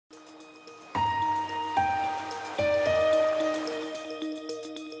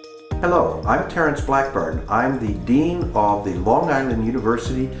Hello, I'm Terence Blackburn. I'm the Dean of the Long Island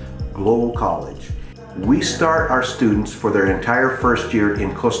University Global College. We start our students for their entire first year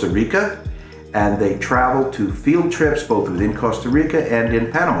in Costa Rica, and they travel to field trips both within Costa Rica and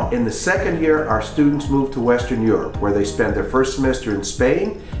in Panama. In the second year, our students move to Western Europe, where they spend their first semester in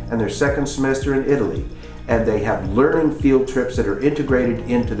Spain and their second semester in Italy. And they have learning field trips that are integrated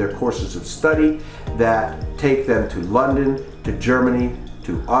into their courses of study that take them to London, to Germany,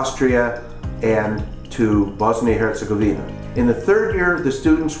 to Austria, and to Bosnia-Herzegovina. In the third year, the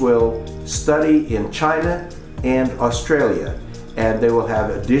students will study in China and Australia, and they will have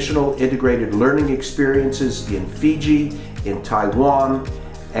additional integrated learning experiences in Fiji, in Taiwan,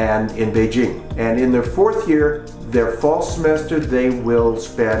 and in Beijing. And in their fourth year, their fall semester, they will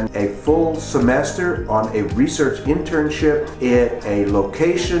spend a full semester on a research internship in a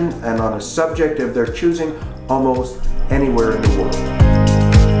location and on a subject of their choosing almost anywhere in the world.